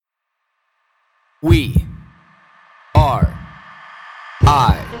We are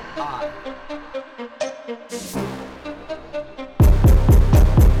I.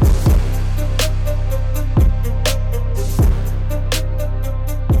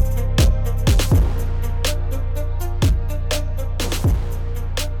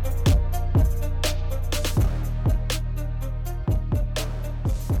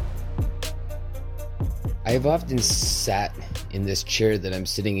 I've often sat in this chair that I'm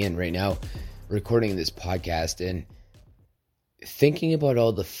sitting in right now, recording this podcast and thinking about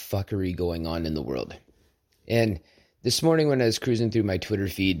all the fuckery going on in the world. And this morning when I was cruising through my Twitter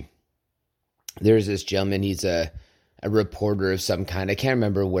feed, there's this gentleman, he's a reporter of some kind. I can't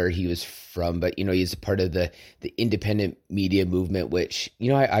remember where he was from, but, he's a part of the independent media movement, which,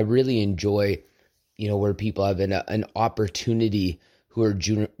 I really enjoy, where people have an opportunity who are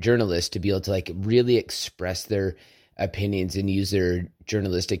journalists to be able to really express their opinions and use their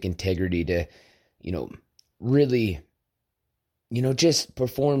journalistic integrity to, really, just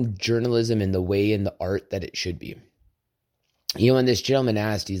perform journalism in the way and the art that it should be. And this gentleman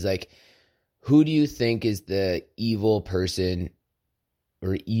asked, he's like, who do you think is the evil person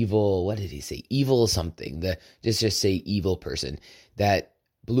or evil, what did he say? Evil something, just say evil person that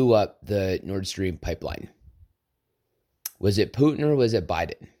blew up the Nord Stream pipeline. Was it Putin or was it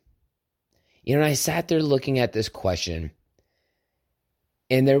Biden? And I sat there looking at this question,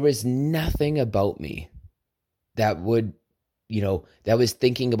 and there was nothing about me that would, that was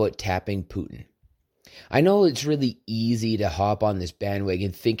thinking about tapping Putin. I know it's really easy to hop on this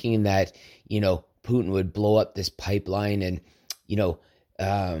bandwagon thinking that, Putin would blow up this pipeline and,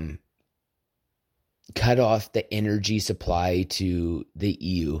 cut off the energy supply to the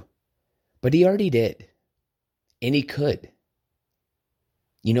EU. But he already did. And he could.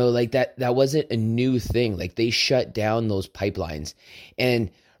 That wasn't a new thing. They shut down those pipelines.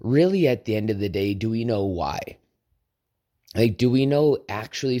 And really at the end of the day, do we know why? Do we know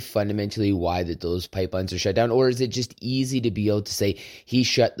actually fundamentally why that those pipelines are shut down? Or is it just easy to be able to say he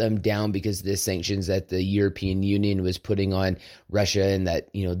shut them down because of the sanctions that the European Union was putting on Russia and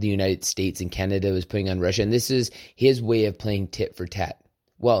that, the United States and Canada was putting on Russia? And this is his way of playing tit for tat.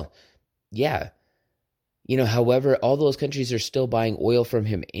 Well, yeah. However, all those countries are still buying oil from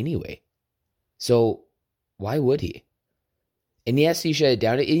him anyway. So why would he? And yes, he shut it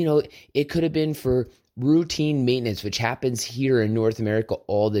down. It could have been for routine maintenance, which happens here in North America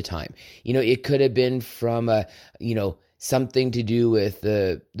all the time. It could have been from something to do with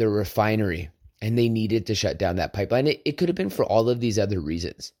the refinery and they needed to shut down that pipeline. It could have been for all of these other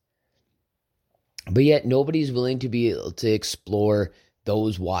reasons. But yet nobody's willing to be able to explore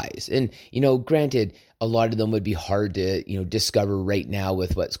those whys. And, granted, a lot of them would be hard to, discover right now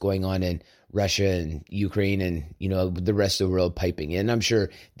with what's going on in Russia and Ukraine and, the rest of the world piping in. I'm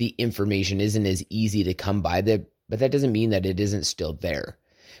sure the information isn't as easy to come by, but that doesn't mean that it isn't still there.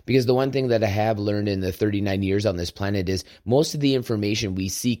 Because the one thing that I have learned in the 39 years on this planet is most of the information we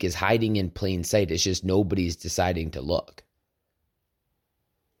seek is hiding in plain sight. It's just nobody's deciding to look.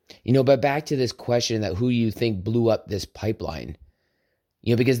 But back to this question that who you think blew up this pipeline,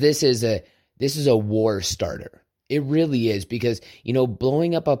 because this is a war starter. It really is, because,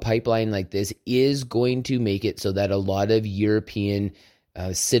 blowing up a pipeline like this is going to make it so that a lot of European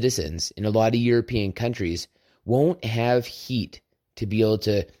citizens in a lot of European countries won't have heat to be able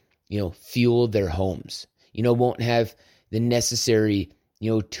to, fuel their homes, won't have the necessary,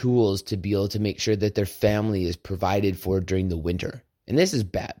 tools to be able to make sure that their family is provided for during the winter. And this is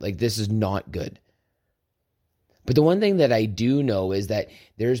bad. This is not good. But the one thing that I do know is that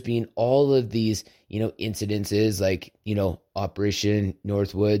there's been all of these, incidences like, Operation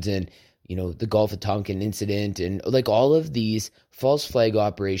Northwoods and, the Gulf of Tonkin incident and all of these false flag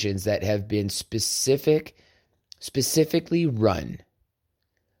operations that have been specifically run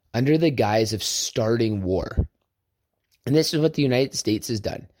under the guise of starting war. And this is what the United States has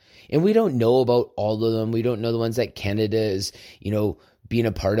done. And we don't know about all of them. We don't know the ones that Canada is, being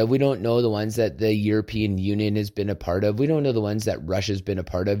a part of. We don't know the ones that the European Union has been a part of. We don't know the ones that Russia's been a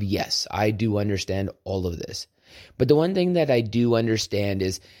part of. Yes, I do understand all of this. But the one thing that I do understand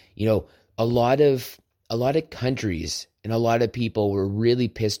is, a lot of countries and a lot of people were really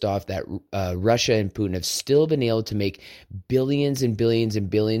pissed off that Russia and Putin have still been able to make billions and billions and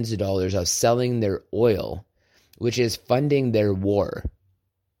billions of dollars of selling their oil, which is funding their war.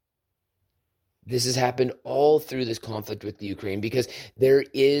 This has happened all through this conflict with the Ukraine because there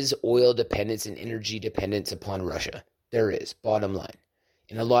is oil dependence and energy dependence upon Russia. There is, bottom line.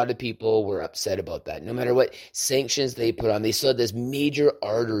 And a lot of people were upset about that. No matter what sanctions they put on, they still had this major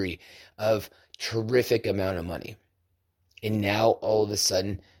artery of terrific amount of money. And now all of a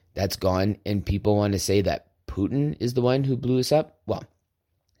sudden, that's gone, and people want to say that Putin is the one who blew us up. Well,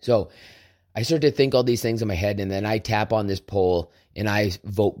 so I start to think all these things in my head, and then I tap on this poll and I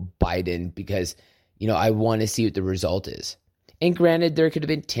vote Biden because, I want to see what the result is. And granted, there could have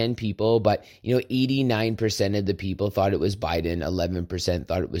been 10 people, but, 89% of the people thought it was Biden, 11%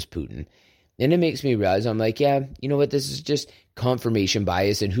 thought it was Putin. And it makes me realize, I'm like, yeah, you know what? This is just confirmation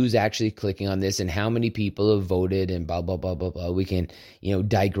bias and who's actually clicking on this and how many people have voted and blah, blah, blah, blah, blah. We can,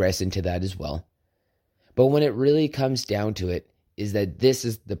 digress into that as well. But when it really comes down to it, is that this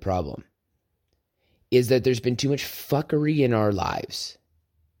is the problem, is that there's been too much fuckery in our lives.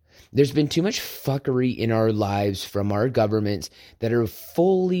 There's been too much fuckery in our lives from our governments that are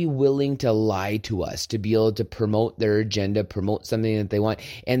fully willing to lie to us to be able to promote their agenda, promote something that they want,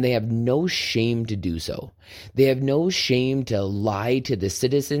 and they have no shame to do so. They have no shame to lie to the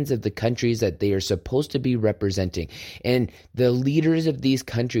citizens of the countries that they are supposed to be representing. And the leaders of these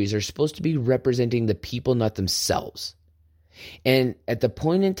countries are supposed to be representing the people, not themselves. And at the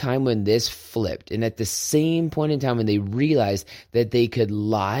point in time when this flipped, and at the same point in time when they realized that they could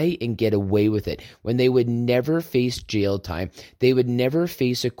lie and get away with it, when they would never face jail time, they would never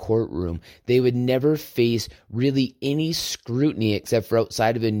face a courtroom, they would never face really any scrutiny except for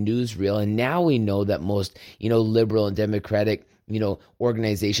outside of a newsreel. And now we know that most, liberal and democratic,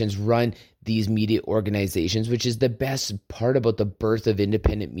 organizations run these media organizations, which is the best part about the birth of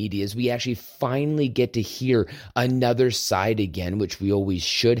independent media, is we actually finally get to hear another side again, which we always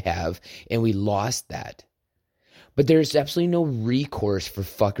should have, and we lost that. But there's absolutely no recourse for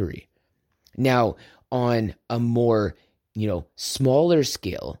fuckery. Now, on a more, smaller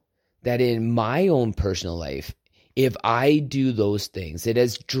scale, that in my own personal life, if I do those things, it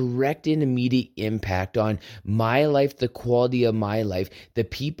has direct and immediate impact on my life, the quality of my life, the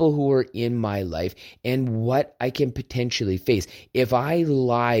people who are in my life, and what I can potentially face. If I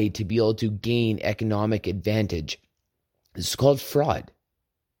lie to be able to gain economic advantage, this is called fraud.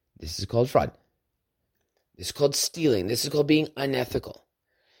 This is called stealing. This is called being unethical.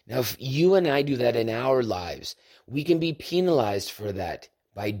 Now, if you and I do that in our lives, we can be penalized for that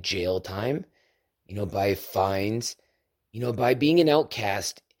by jail time, by fines, by being an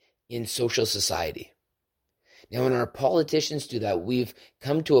outcast in social society. Now, when our politicians do that, we've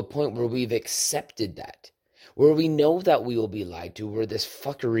come to a point where we've accepted that, where we know that we will be lied to, where this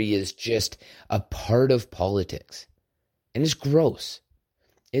fuckery is just a part of politics. And it's gross.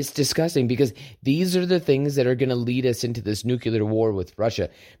 It's disgusting, because these are the things that are going to lead us into this nuclear war with Russia,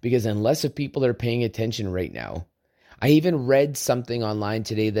 because unless if people are paying attention right now, I even read something online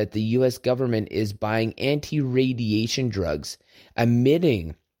today that the U.S. government is buying anti-radiation drugs,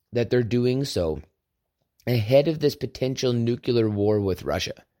 admitting that they're doing so ahead of this potential nuclear war with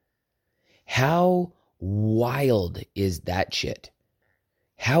Russia. How wild is that shit?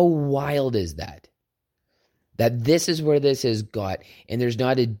 How wild is that? That this is where this has got, and there's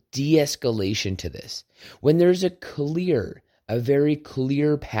not a de-escalation to this. When there's a very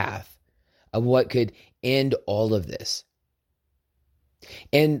clear path of what could end all of this.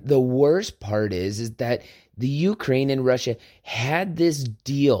 And the worst part is that the Ukraine and Russia had this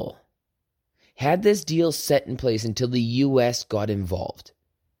deal set in place until the US got involved.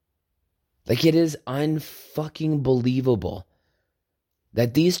 Like, it is unfucking believable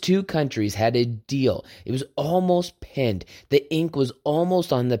that these two countries had a deal. It was almost penned. The ink was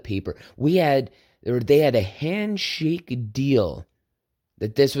almost on the paper. They had a handshake deal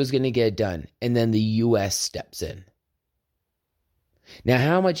that this was going to get done, and then the U.S. steps in. Now,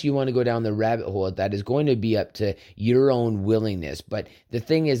 how much you want to go down the rabbit hole, that is going to be up to your own willingness. But the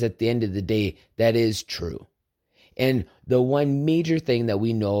thing is, at the end of the day, that is true. And the one major thing that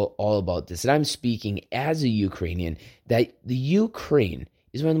we know all about this, and I'm speaking as a Ukrainian, that the Ukraine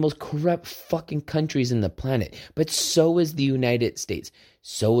is one of the most corrupt fucking countries in the planet. But so is the United States.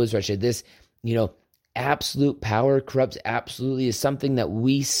 So is Russia. This, absolute power corrupts absolutely is something that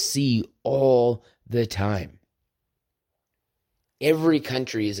we see all the time. Every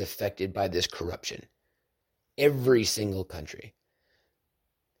country is affected by this corruption. Every single country.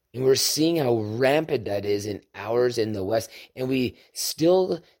 And we're seeing how rampant that is in ours in the West. And we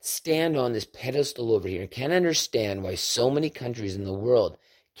still stand on this pedestal over here and can't understand why so many countries in the world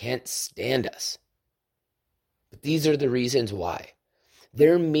can't stand us. But these are the reasons why.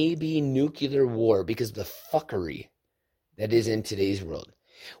 There may be nuclear war because of the fuckery that is in today's world.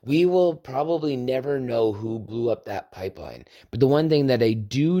 We will probably never know who blew up that pipeline. But the one thing that I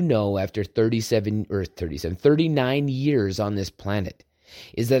do know after 39 years on this planet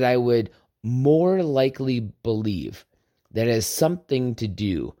is that I would more likely believe that it has something to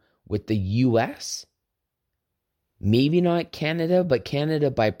do with the U.S. maybe not Canada, but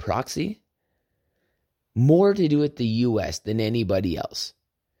Canada by proxy, more to do with the US than anybody else.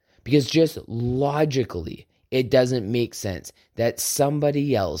 Because just logically, it doesn't make sense that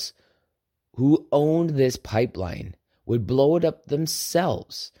somebody else who owned this pipeline would blow it up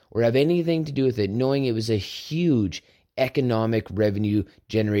themselves or have anything to do with it, knowing it was a huge economic revenue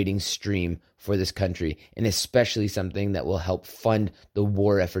generating stream for this country, and especially something that will help fund the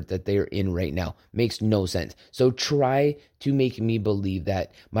war effort that they are in right now. Makes no sense. So try to make me believe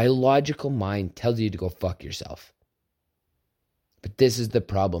that. My logical mind tells you to go fuck yourself. But this is the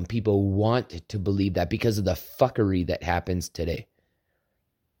problem. People want to believe that because of the fuckery that happens today.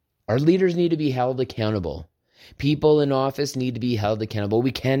 Our leaders need to be held accountable. People in office need to be held accountable.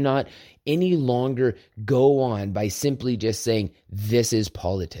 We cannot any longer go on by simply just saying, this is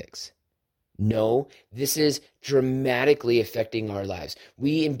politics. No, this is dramatically affecting our lives.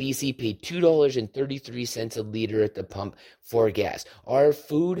 We in BC pay $2.33 a liter at the pump for gas. Our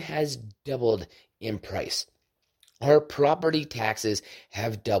food has doubled in price. Our property taxes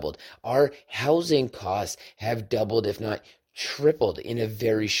have doubled. Our housing costs have doubled, if not tripled, in a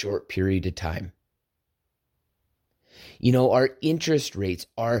very short period of time. You know, our interest rates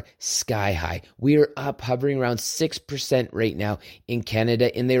are sky high. We are up hovering around 6% right now in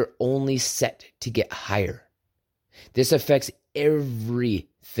Canada, and they're only set to get higher. This affects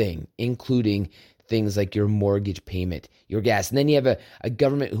everything, including things like your mortgage payment, your gas. And then you have a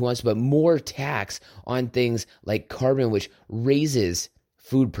government who wants to put more tax on things like carbon, which raises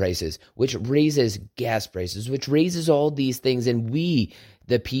food prices, which raises gas prices, which raises all these things. And we,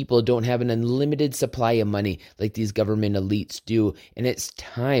 the people, don't have an unlimited supply of money like these government elites do. And it's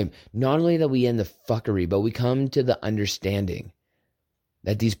time not only that we end the fuckery, but we come to the understanding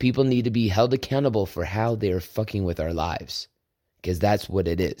that these people need to be held accountable for how they are fucking with our lives. Because that's what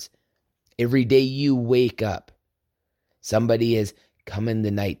it is. Every day you wake up, somebody has come in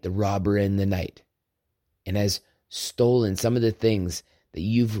the night, the robber in the night, and has stolen some of the things that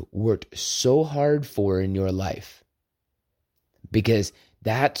you've worked so hard for in your life. Because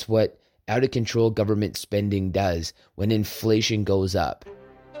that's what out of control government spending does when inflation goes up.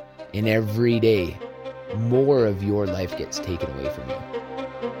 And every day, more of your life gets taken away from you.